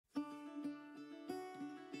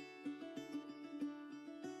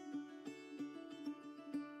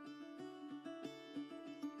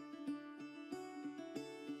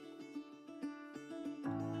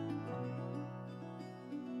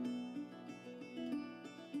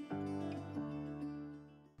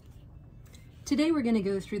Today we're going to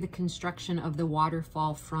go through the construction of the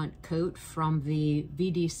Waterfall front coat from the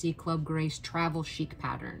VDC Club Grace Travel Chic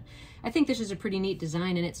pattern. I think this is a pretty neat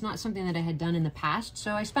design, and it's not something that I had done in the past,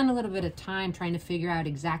 so I spent a little bit of time trying to figure out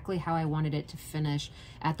exactly how I wanted it to finish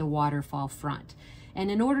at the waterfall front. And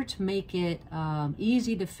in order to make it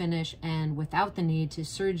easy to finish and without the need to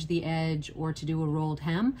serge the edge or to do a rolled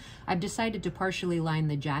hem, I've decided to partially line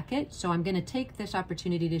the jacket. So I'm going to take this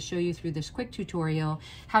opportunity to show you through this quick tutorial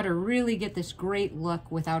how to really get this great look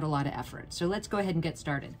without a lot of effort. So let's go ahead and get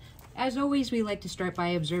started. As always, we like to start by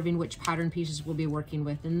observing which pattern pieces we'll be working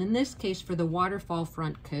with. And in this case, for the waterfall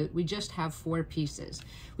front coat, we just have 4 pieces.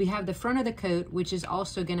 We have the front of the coat, which is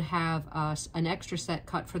also going to have an extra set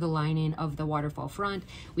cut for the lining of the waterfall front.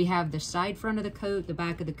 We have the side front of the coat, the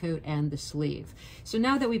back of the coat, and the sleeve. So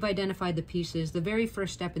now that we've identified the pieces, the very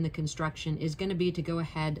first step in the construction is going to be to go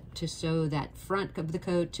ahead to sew that front of the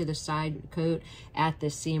coat to the side coat at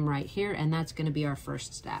this seam right here, and that's going to be our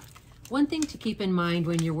first step. One thing to keep in mind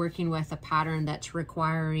when you're working with a pattern that's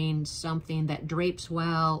requiring something that drapes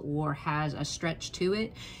well or has a stretch to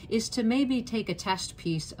it is to maybe take a test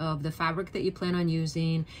piece of the fabric that you plan on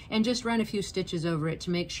using and just run a few stitches over it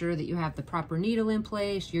to make sure that you have the proper needle in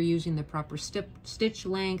place, you're using the proper stitch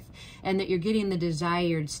length, and that you're getting the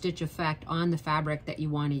desired stitch effect on the fabric that you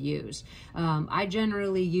want to use. I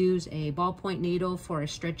generally use a ballpoint needle for a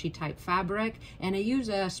stretchy type fabric, and I use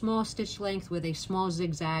a small stitch length with a small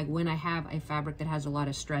zigzag when I have a fabric that has a lot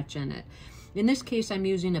of stretch in it. In this case, I'm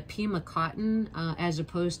using a Pima cotton as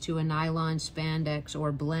opposed to a nylon, spandex,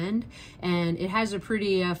 or blend, and it has a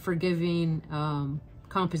pretty forgiving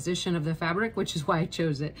composition of the fabric, which is why I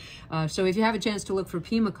chose it. So if you have a chance to look for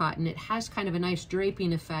Pima cotton, it has kind of a nice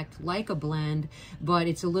draping effect like a blend, but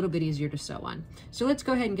it's a little bit easier to sew on. So let's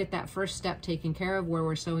go ahead and get that first step taken care of, where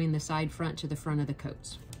we're sewing the side front to the front of the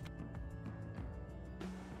coats.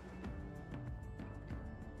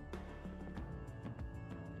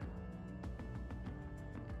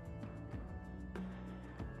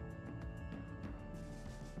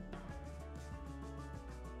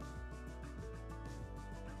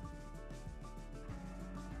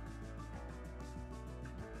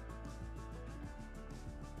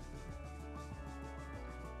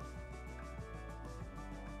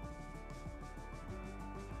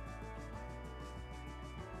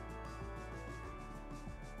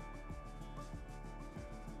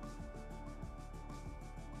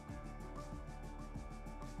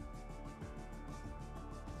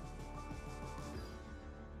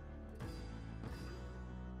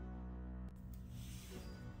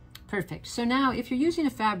 Perfect. So now if you're using a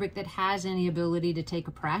fabric that has any ability to take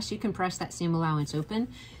a press, you can press that seam allowance open.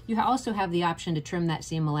 You also have the option to trim that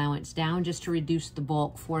seam allowance down just to reduce the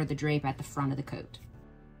bulk for the drape at the front of the coat.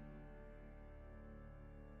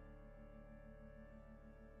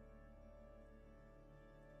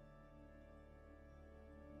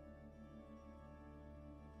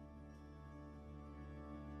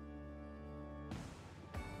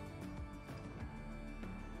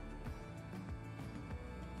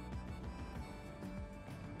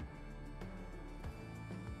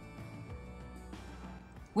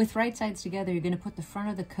 With right sides together, you're going to put the front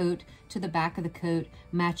of the coat to the back of the coat,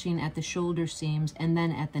 matching at the shoulder seams and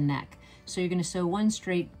then at the neck. So you're going to sew one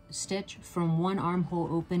straight stitch from one armhole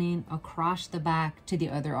opening across the back to the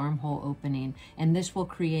other armhole opening, and this will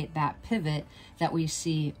create that pivot that we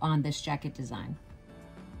see on this jacket design.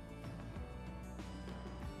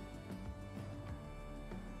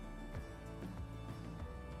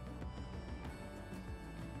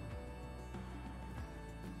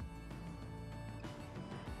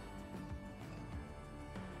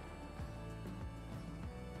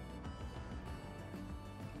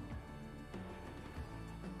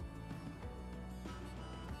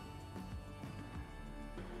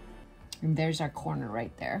 And there's our corner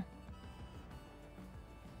right there.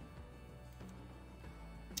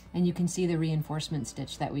 And you can see the reinforcement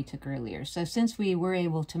stitch that we took earlier. So since we were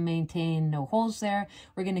able to maintain no holes there,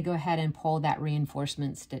 we're going to go ahead and pull that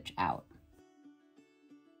reinforcement stitch out.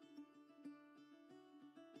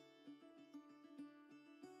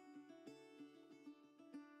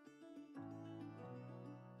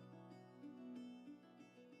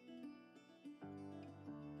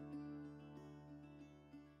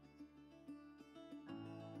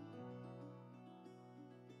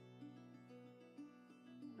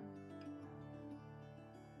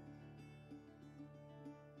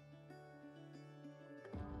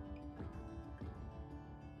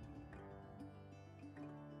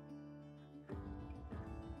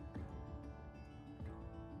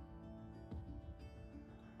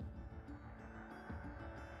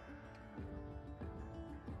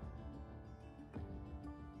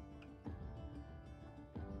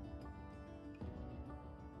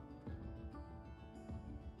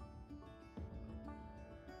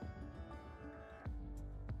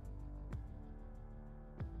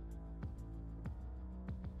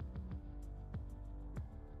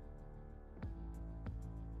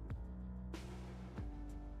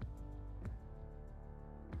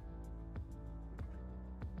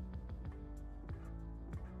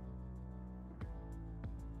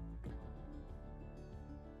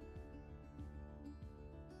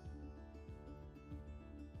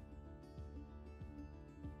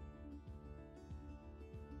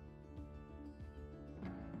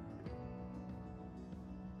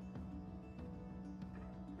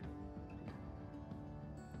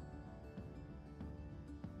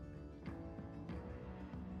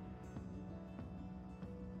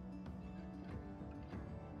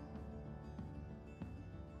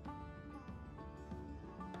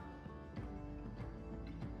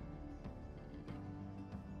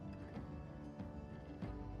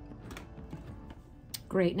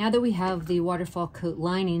 Great, now that we have the waterfall coat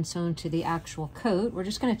lining sewn to the actual coat, we're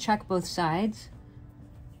just going to check both sides.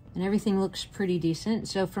 And everything looks pretty decent.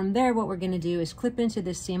 So from there, what we're going to do is clip into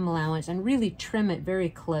this seam allowance and really trim it very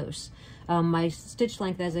close. My stitch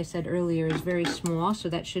length, as I said earlier, is very small, so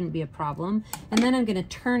that shouldn't be a problem. And then I'm going to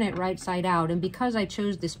turn it right side out, and because I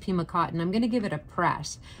chose this Pima cotton, I'm going to give it a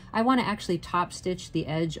press. I want to actually top stitch the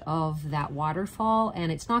edge of that waterfall, and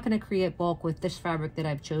it's not going to create bulk with this fabric that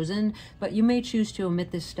I've chosen, but you may choose to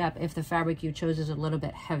omit this step if the fabric you chose is a little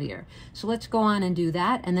bit heavier. So let's go on and do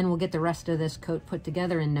that, and then we'll get the rest of this coat put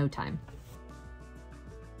together in no time.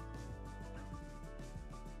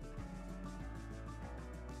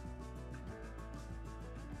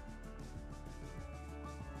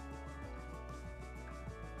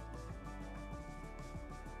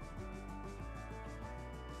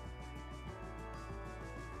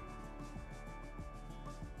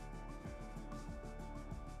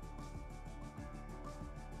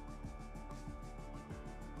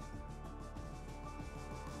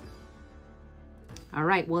 All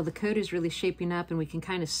right, well, the coat is really shaping up and we can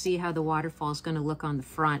kind of see how the waterfall is going to look on the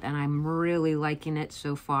front, and I'm really liking it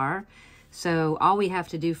so far. So all we have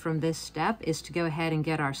to do from this step is to go ahead and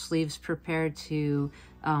get our sleeves prepared to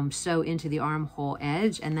sew into the armhole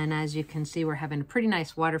edge. And then as you can see, we're having a pretty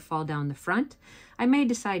nice waterfall down the front. I may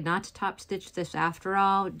decide not to top stitch this after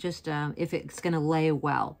all, just if it's going to lay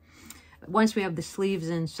well. Once we have the sleeves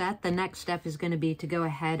in set, the next step is going to be to go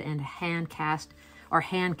ahead and hand cast or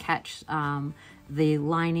hand catch the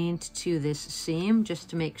lining to this seam, just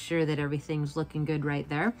to make sure that everything's looking good right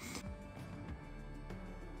there.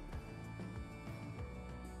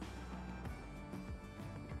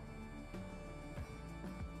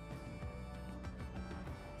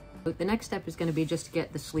 The next step is going to be just to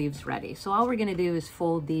get the sleeves ready. So all we're going to do is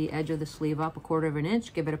fold the edge of the sleeve up 1/4 of an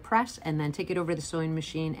inch, give it a press, and then take it over the sewing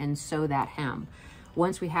machine and sew that hem.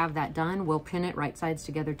 Once we have that done, we'll pin it right sides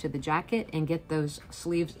together to the jacket and get those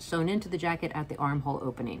sleeves sewn into the jacket at the armhole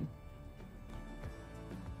opening.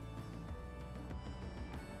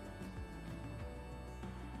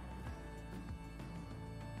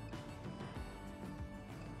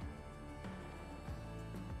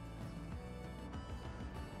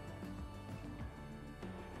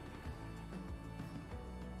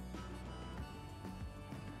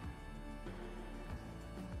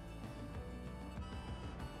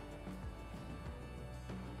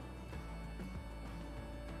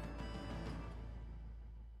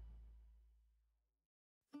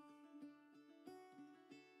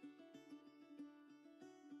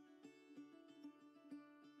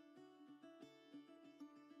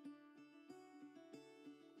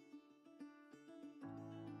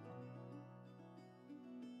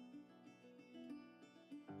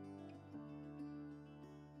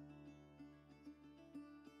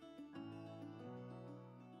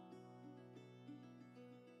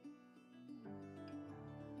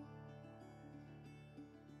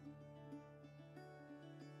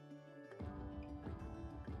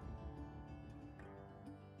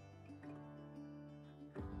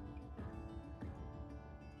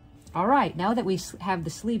 All right, now that we have the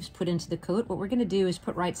sleeves put into the coat, what we're going to do is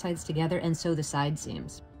put right sides together and sew the side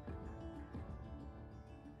seams.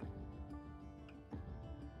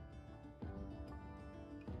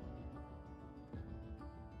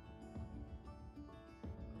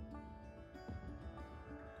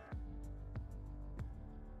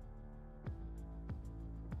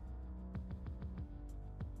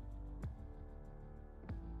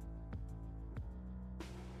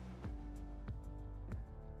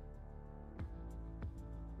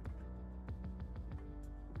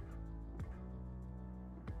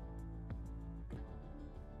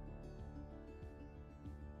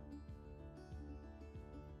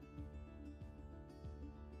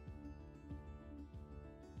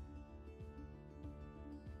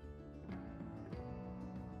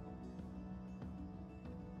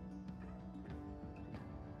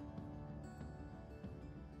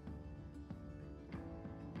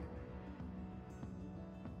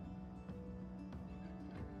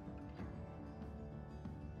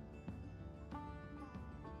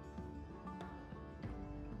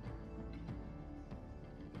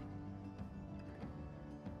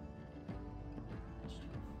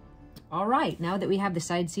 All right, now that we have the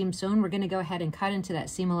side seam sewn, we're going to go ahead and cut into that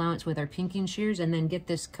seam allowance with our pinking shears and then get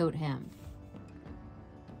this coat hemmed.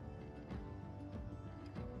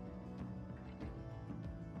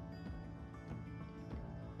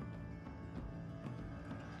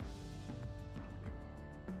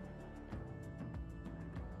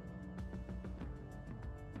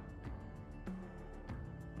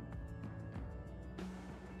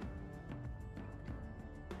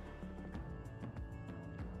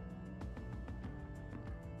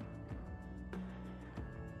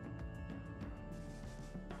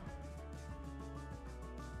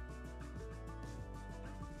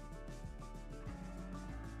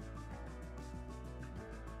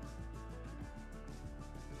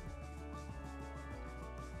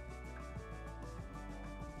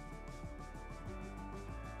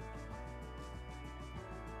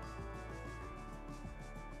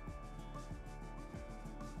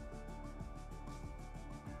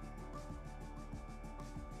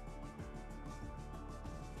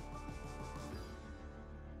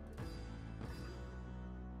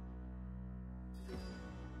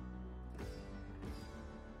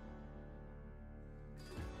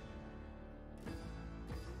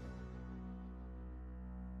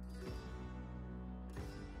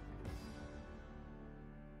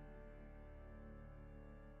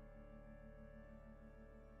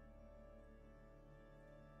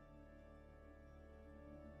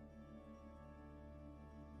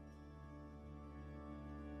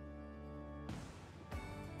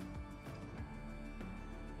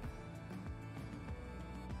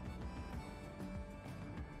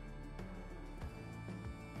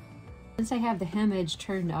 Since I have the hem edge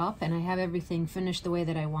turned up and I have everything finished the way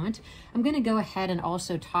that I want, I'm going to go ahead and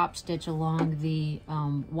also top stitch along the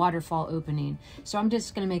waterfall opening. So I'm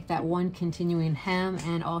just going to make that one continuing hem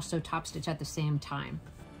and also top stitch at the same time.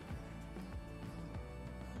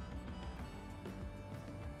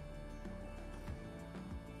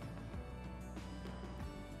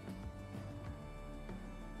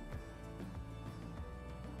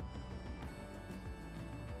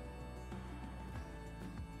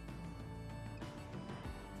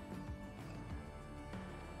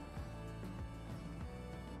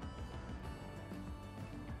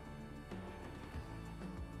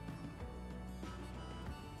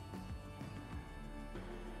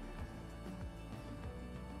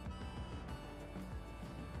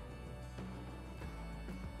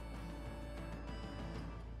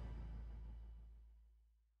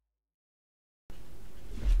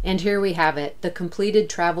 And here we have it, the completed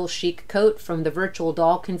travel chic coat from the Virtual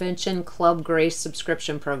Doll Convention Club Grace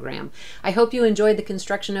subscription program. I hope you enjoyed the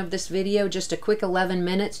construction of this video, just a quick 11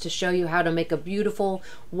 minutes to show you how to make a beautiful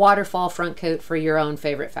waterfall front coat for your own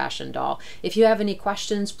favorite fashion doll. If you have any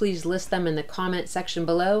questions, please list them in the comment section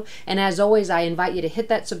below. And as always, I invite you to hit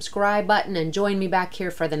that subscribe button and join me back here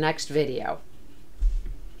for the next video.